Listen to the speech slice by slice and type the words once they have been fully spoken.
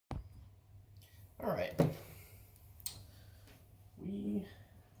Alright, we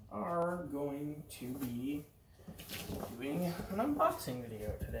are going to be doing an unboxing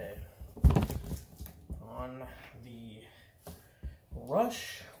video today on the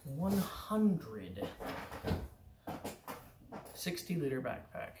Rush100 60-liter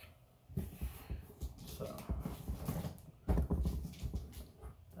backpack. So,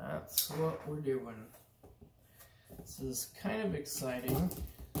 that's what we're doing. This is kind of exciting.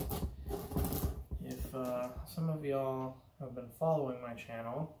 If some of y'all have been following my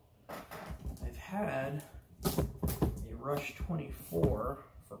channel, I've had a Rush-24 for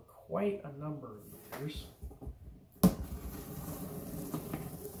quite a number of years.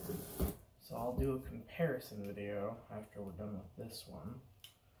 So I'll do a comparison video after we're done with this one.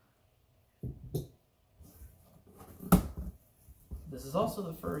 This is also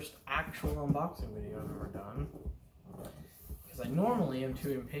the first actual unboxing video I've ever done, because I normally am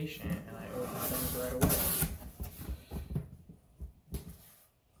too impatient and I open things right away.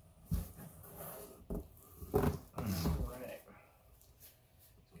 Alright.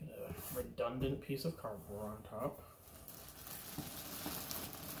 Let's get a redundant piece of cardboard on top.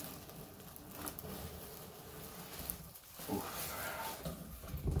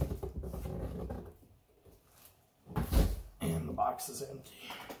 And the box is empty.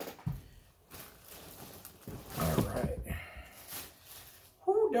 Alright.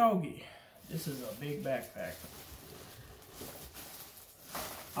 Whoo doggy. This is a big backpack.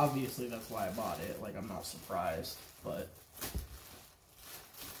 Obviously that's why I bought it. Like, I'm not surprised, but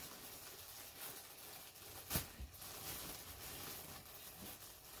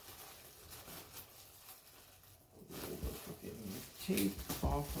tape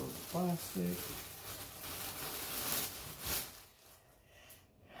off of plastic.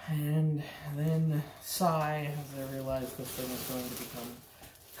 And then sigh as I realize this thing is going to become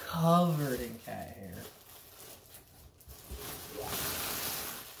covered in cat hair.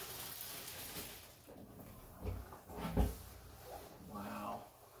 Wow,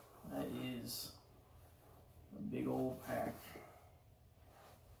 that is a big old pack.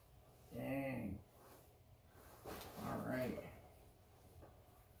 Dang. Alright.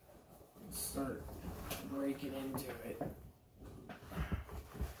 Let's start breaking into it.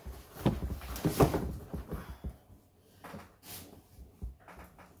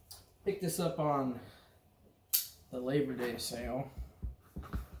 Picked this up on the Labor Day sale.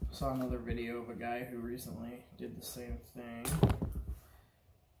 Saw another video of a guy who recently did the same thing.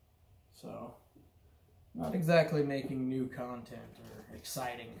 So, not exactly making new content or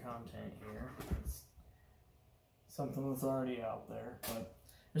exciting content here. It's something that's already out there, but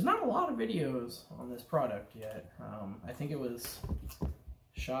there's not a lot of videos on this product yet. I think it was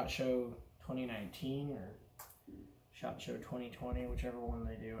SHOT Show 2019 or SHOT Show 2020, whichever one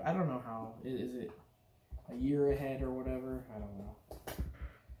they do. I don't know how. Is it a year ahead or whatever? I don't know.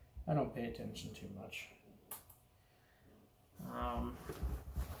 I don't pay attention too much.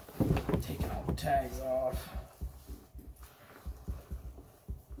 Taking all the tags off.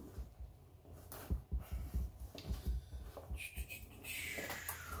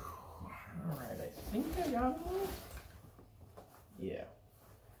 Alright, I think I got one. Yeah.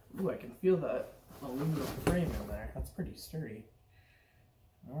 Ooh, I can feel that aluminum frame in there. That's pretty sturdy.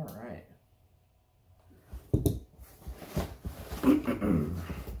 Alright.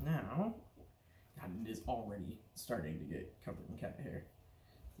 Now, God, it is already starting to get covered in cat hair.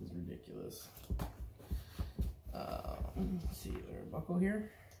 This is ridiculous. Let's see, is there a buckle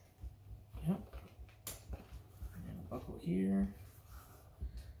here? Yep. And a buckle here.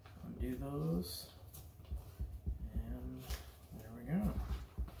 Undo those. And there we go.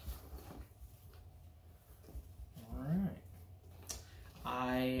 Alright.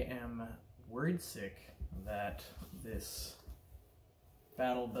 I am worried sick that this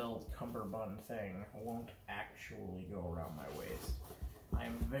battle belt cummerbund thing won't actually go around my waist. I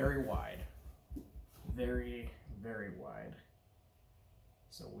am very wide. Very, very wide.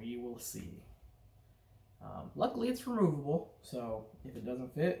 So we will see. Luckily it's removable, so if it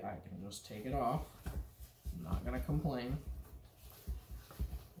doesn't fit, I can just take it off. I'm not gonna complain.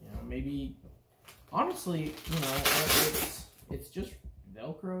 You know, maybe, honestly, you know, it's just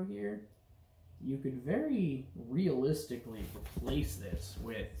Velcro here. You could very realistically replace this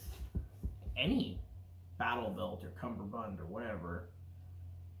with any battle belt or cummerbund or whatever.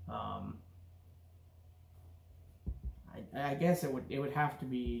 I guess it would have to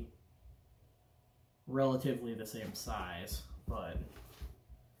be relatively the same size, but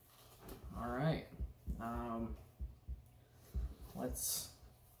alright. Let's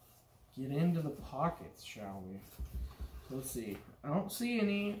get into the pockets, shall we? So let's see. I don't see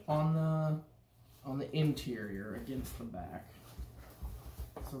any on on the interior against the back.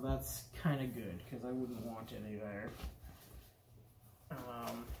 So that's kind of good, because I wouldn't want any there.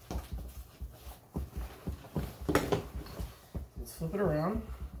 Let's flip it around,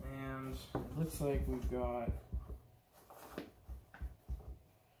 and it looks like we've got...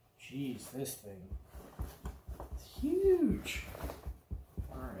 Jeez, this thing. It's huge!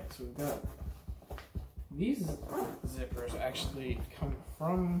 Alright, so we've got... These zippers actually come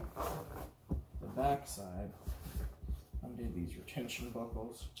from the back side. Undo these retention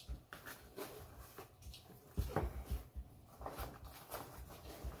buckles.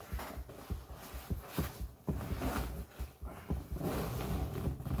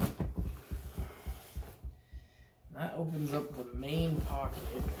 That opens up the main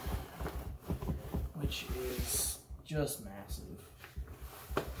pocket, which is just massive.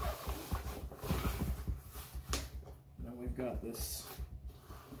 And then we've got this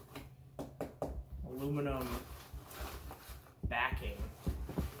aluminum backing,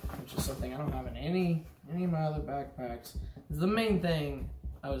 which is something I don't have in any of my other backpacks. The main thing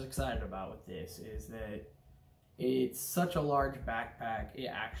I was excited about with this is that it's such a large backpack, it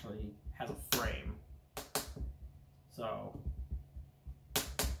actually has a frame. So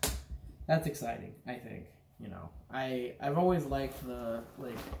that's exciting, I think. You know, I've always liked the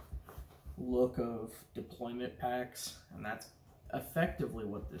look of deployment packs, and that's effectively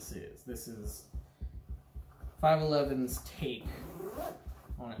what this is. This is 511's take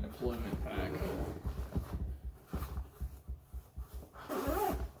on a deployment pack.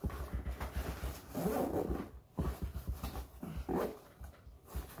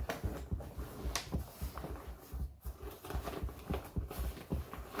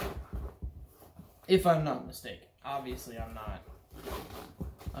 If I'm not mistaken. Obviously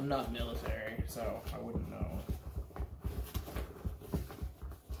I'm not military, so I wouldn't know.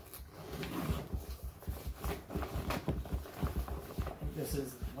 This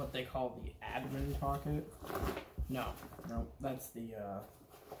is what they call the admin pocket. No, that's the,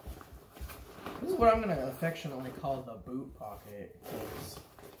 this is what I'm going to affectionately call the boot pocket, because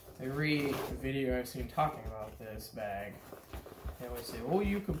every video I've seen talking about this bag, they always say, well,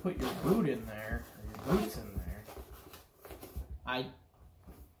 you can put your boot in there, or your boots in there.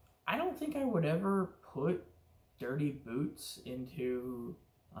 I don't think I would ever put dirty boots into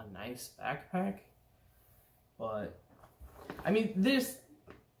a nice backpack, but I mean, this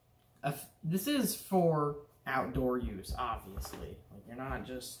is for outdoor use, obviously. Like, you're not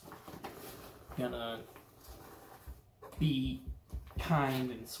just gonna be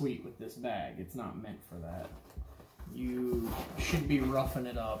kind and sweet with this bag. It's not meant for that. You should be roughing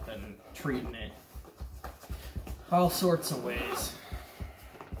it up and treating it all sorts of ways.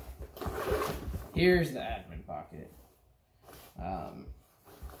 Here's the admin pocket.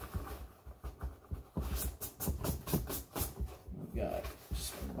 We've got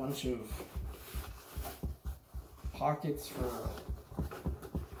just a bunch of pockets for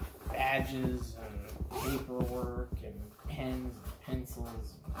badges and paperwork and pens and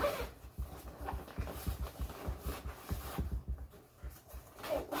pencils.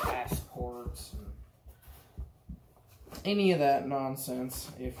 Passports and any of that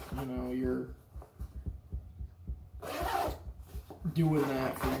nonsense, if you know you're doing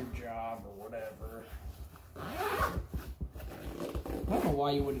that for your job or whatever. I don't know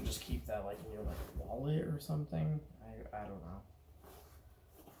why you wouldn't just keep that like in your wallet or something. I don't know.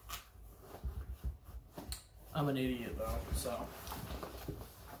 I'm an idiot though, so.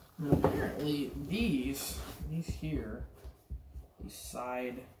 And apparently these here, these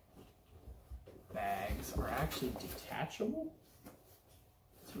side bags are actually detachable,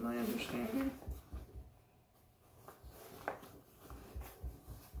 to my understanding.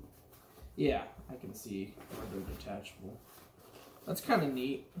 Yeah, I can see where they're detachable. That's kind of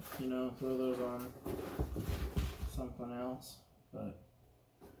neat, you know, throw those on something else. But,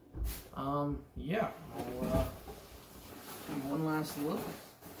 yeah, I'll do one last look.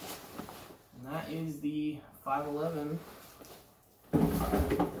 And that is the 511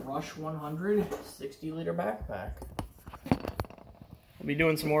 Rush100 60-liter backpack. I'll be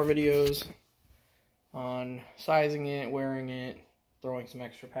doing some more videos on sizing it, wearing it, throwing some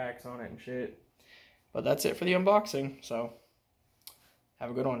extra packs on it and shit. But that's it for the unboxing, so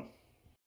have a good one.